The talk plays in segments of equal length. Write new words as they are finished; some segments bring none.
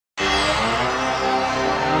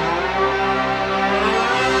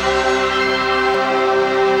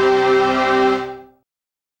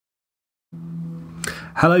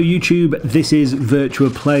Hello YouTube, this is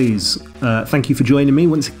Virtua Plays. Thank you for joining me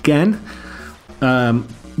once again.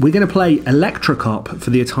 We're going to play Electrocop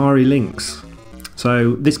for the Atari Lynx.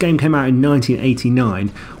 So this game came out in 1989,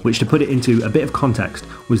 which, to put it into a bit of context,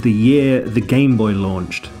 was the year the Game Boy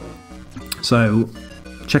launched. So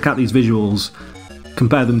check out these visuals,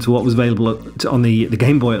 compare them to what was available on the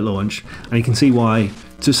Game Boy at launch, and you can see why,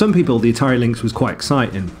 to some people, the Atari Lynx was quite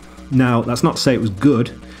exciting. Now, that's not to say it was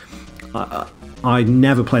good. I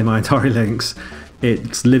never played my Atari Lynx.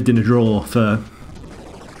 It's lived in a drawer for,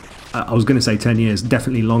 I was going to say 10 years,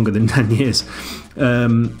 definitely longer than 10 years.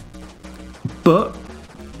 But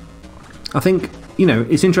I think, you know,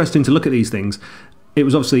 it's interesting to look at these things. It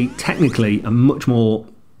was obviously technically a much more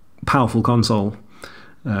powerful console.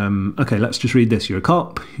 Okay, let's just read this. You're a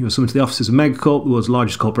cop. You're summoned to the offices of Megacorp, the world's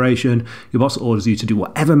largest corporation. Your boss orders you to do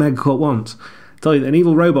whatever Megacorp wants. Tell you that an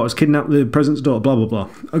evil robot has kidnapped the president's daughter, blah, blah, blah.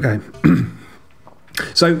 Okay.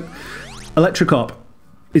 So, Electrocop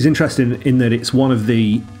is interesting in that it's one of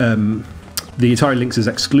the Atari Lynx's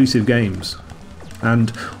exclusive games.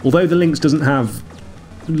 And although the Lynx doesn't have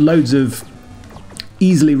loads of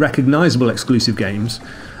easily recognisable exclusive games,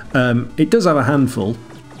 it does have a handful,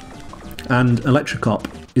 and Electrocop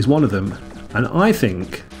is one of them. And I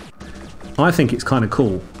think it's kind of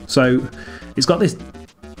cool. So it's got this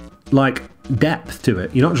like depth to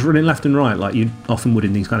it. You're not just running left and right like you often would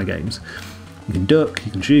in these kind of games. You can duck,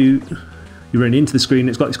 you can shoot, you're running into the screen.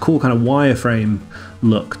 It's got this cool kind of wireframe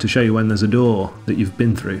look to show you when there's a door that you've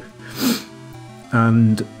been through.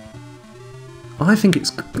 And I think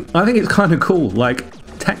it's kind of cool. Like,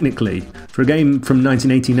 technically, for a game from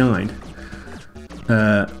 1989,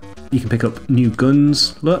 you can pick up new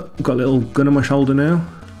guns. Look, I've got a little gun on my shoulder now.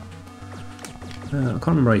 I can't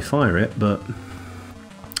remember how you fire it, but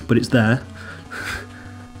it's there.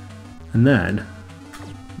 And then,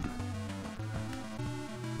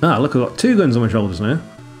 look, I've got two guns on my shoulders now.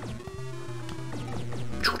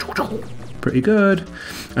 Pretty good.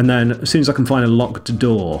 And then, as soon as I can find a locked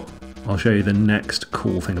door, I'll show you the next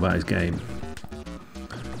cool thing about his game.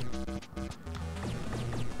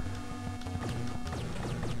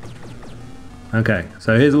 Okay,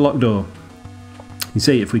 so here's a locked door. You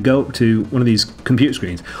see, if we go up to one of these computer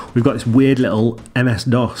screens, we've got this weird little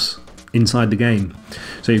MS-DOS inside the game.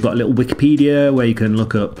 So you've got a little Wikipedia where you can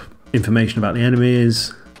look up information about the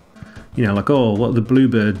enemies. You know, like, oh, what the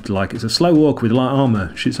bluebird like? It's a slow walk with light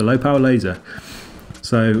armour, shoots a low-power laser.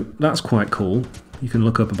 So that's quite cool. You can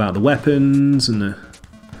look up about the weapons and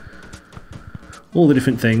all the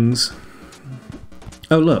different things.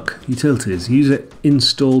 Oh look, utilities. User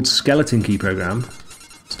installed skeleton key program.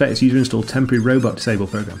 Status user installed temporary robot disable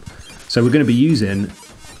program. So we're going to be using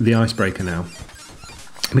the icebreaker now,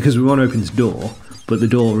 because we want to open this door, but the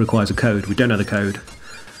door requires a code. We don't know the code.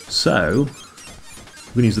 So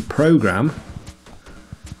we're going to use the program,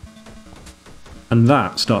 and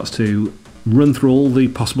that starts to run through all the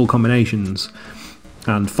possible combinations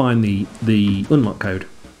and find the unlock code.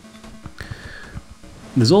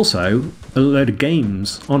 There's also a load of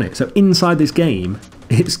games on it. So inside this game,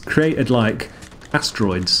 it's created like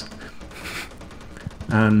asteroids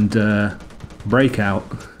and Breakout,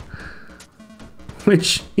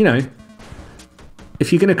 which, you know,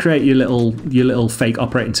 if you're going to create your little fake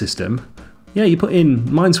operating system, yeah, you put in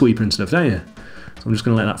Minesweeper and stuff, don't you? So I'm just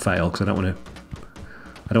going to let that fail because I don't want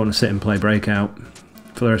to sit and play Breakout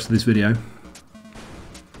for the rest of this video.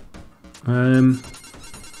 There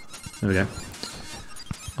we go.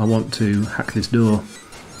 I want to hack this door.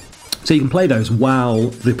 So you can play those while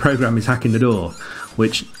the program is hacking the door,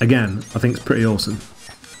 which, again, I think is pretty awesome.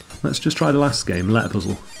 Let's just try the last game, letter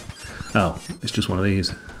puzzle. Oh, it's just one of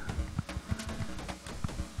these.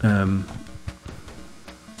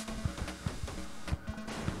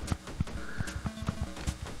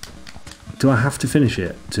 Do I have to finish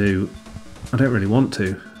it to... I don't really want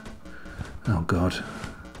to. Oh god.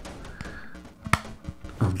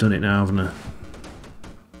 I've done it now, haven't I?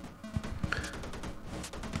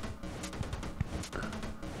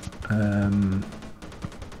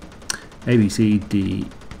 A, B, C, D,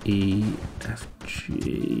 E, F,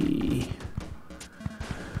 G...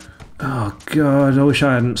 Oh god, I wish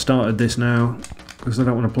I hadn't started this now, because I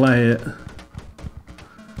don't want to play it.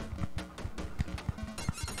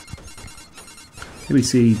 A, B,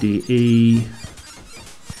 C, D, E,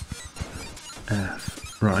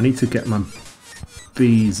 F. Right, I need to get my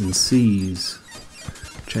B's and C's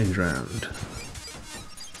changed around.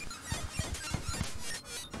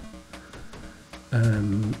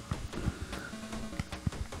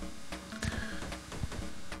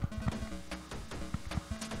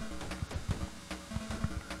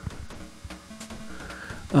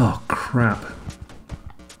 Oh crap.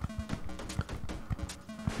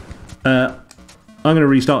 I'm going to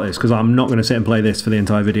restart this because I'm not going to sit and play this for the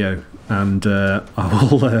entire video, and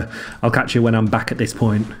I'll catch you when I'm back at this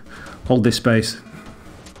point. Hold this space.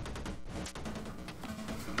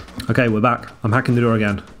 Okay, we're back. I'm hacking the door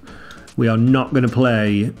again. We are not going to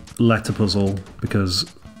play Letter Puzzle because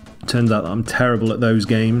it turns out that I'm terrible at those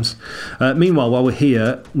games. Meanwhile, while we're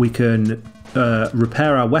here, we can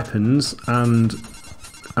repair our weapons and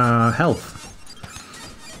our health.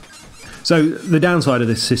 So the downside of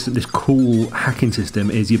this system, this cool hacking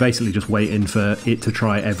system, is you're basically just waiting for it to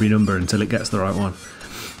try every number until it gets the right one.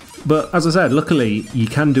 But as I said, luckily you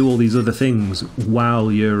can do all these other things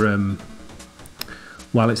while you're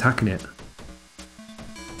while it's hacking it.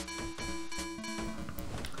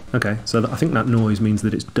 Okay, so I think that noise means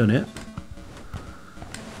that it's done it.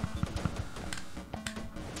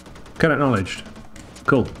 Code acknowledged.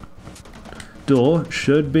 Cool. Door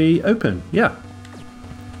should be open. Yeah.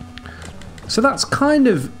 So that's kind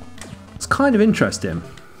of interesting.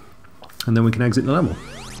 And then we can exit the level.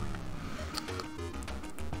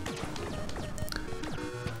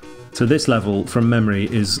 So this level, from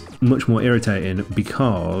memory, is much more irritating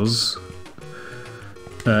because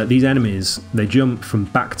these enemies, they jump from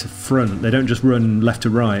back to front. They don't just run left to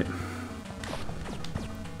right.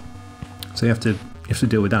 So you have to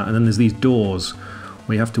deal with that. And then there's these doors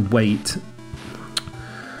where you have to wait.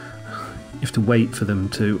 You have to wait for them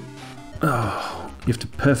to... Oh, you have to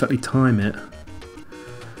perfectly time it.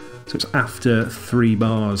 So it's after 3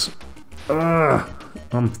 bars. Ugh,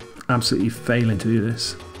 I'm absolutely failing to do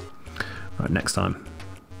this. Right, next time.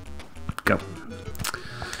 Go.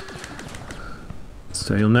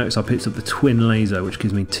 So you'll notice I picked up the twin laser, which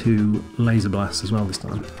gives me 2 laser blasts as well this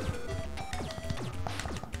time.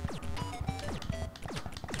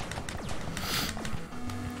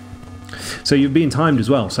 So you're being timed as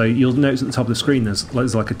well, so you'll notice at the top of the screen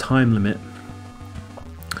there's like a time limit.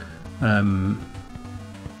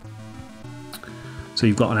 So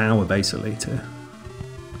you've got an hour basically to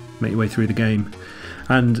make your way through the game.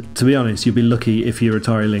 And to be honest, you'd be lucky if your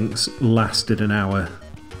Atari Lynx lasted an hour,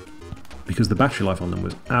 because the battery life on them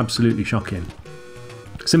was absolutely shocking.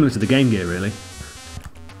 Similar to the Game Gear, really.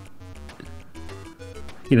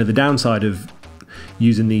 You know, the downside of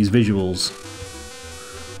using these visuals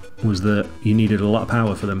was that you needed a lot of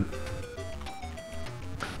power for them.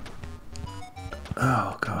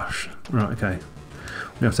 Oh gosh. Right, okay.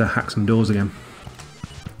 We have to hack some doors again.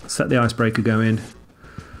 Set the icebreaker going.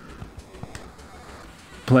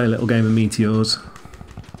 Play a little game of Meteors.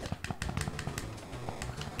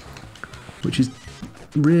 Which is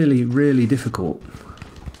really, really difficult.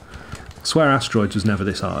 I swear Asteroids was never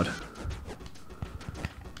this hard.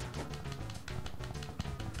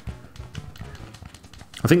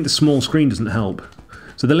 I think the small screen doesn't help.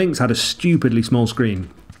 So the Lynx had a stupidly small screen,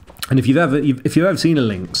 and if you've ever seen a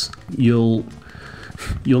Lynx, you'll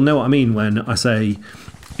know what I mean when I say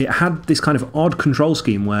it had this kind of odd control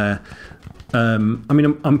scheme where, I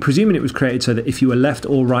mean, I'm presuming it was created so that if you were left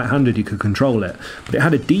or right-handed, you could control it, but it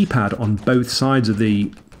had a D-pad on both sides of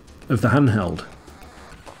the handheld.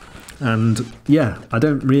 And yeah, I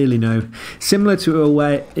don't really know. Similar to a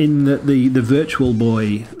way in that the Virtual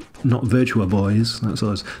Boy. Not Virtua Boys, that's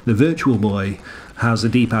us. The Virtual Boy has a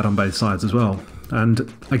D-pad on both sides as well.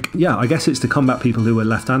 And yeah, I guess it's to combat people who are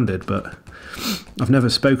left-handed, but I've never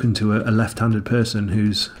spoken to a left-handed person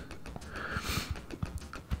who's,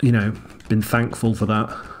 you know, been thankful for that.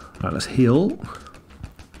 Right, let's heal.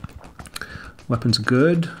 Weapons are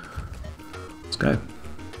good. Let's go.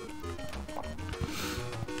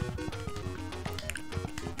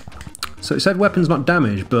 So it said weapons not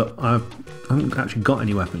damaged, but I haven't actually got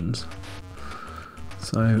any weapons,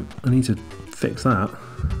 so I need to fix that.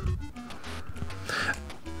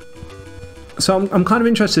 So I'm kind of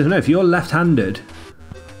interested to know if you're left-handed,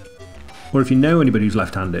 or if you know anybody who's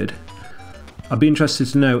left-handed. I'd be interested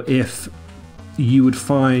to know if you would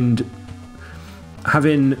find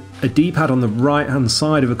having a D-pad on the right-hand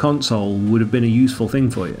side of a console would have been a useful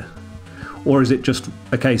thing for you, or is it just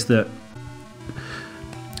a case that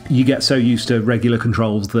you get so used to regular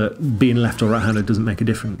controls that being left or right-handed doesn't make a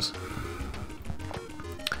difference?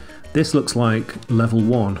 This looks like level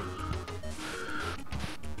 1,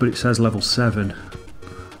 but it says level 7.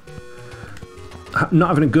 Not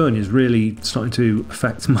having a gun is really starting to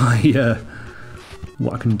affect my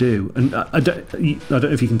what I can do. And I don't know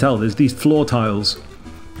if you can tell, there's these floor tiles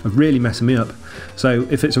are really messing me up. So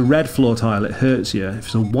if it's a red floor tile, it hurts you. If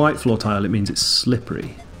it's a white floor tile, it means it's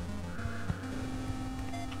slippery.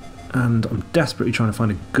 And I'm desperately trying to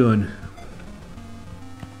find a gun.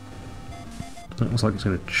 That looks like it's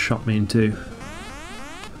going to chop me in two.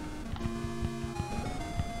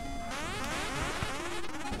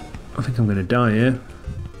 I think I'm going to die here.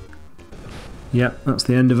 Yeah, that's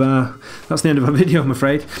the end of our video, I'm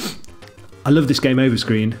afraid. I love this game over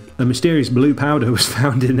screen. A mysterious blue powder was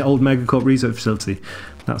found in the old Megacorp research facility.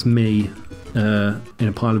 That's me in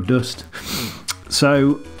a pile of dust.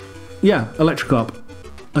 So, yeah, Electrocop.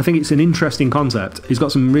 I think it's an interesting concept. It's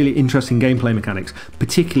got some really interesting gameplay mechanics,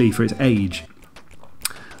 particularly for its age.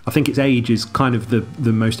 I think its age is kind of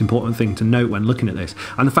the most important thing to note when looking at this.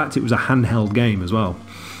 And the fact it was a handheld game as well.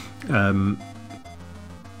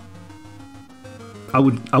 I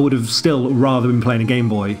would have still rather been playing a Game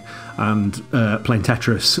Boy and playing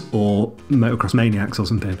Tetris or Motocross Maniacs or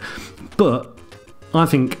something. But I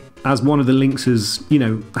think as one of the Lynx's, you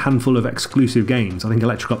know, handful of exclusive games, I think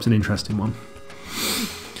Electrocop's an interesting one.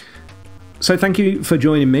 So thank you for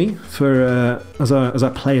joining me for as I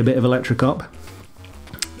play a bit of Electrocop.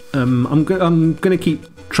 I'm going to keep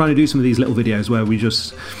trying to do some of these little videos where we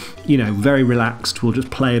just, you know, very relaxed. We'll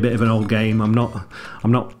just play a bit of an old game. I'm not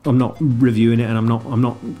reviewing it, and I'm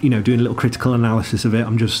not you know, doing a little critical analysis of it.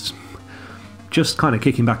 I'm just kind of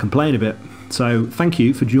kicking back and playing a bit. So thank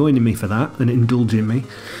you for joining me for that and indulging me,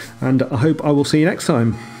 and I hope I will see you next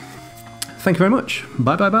time. Thank you very much.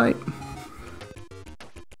 Bye bye bye.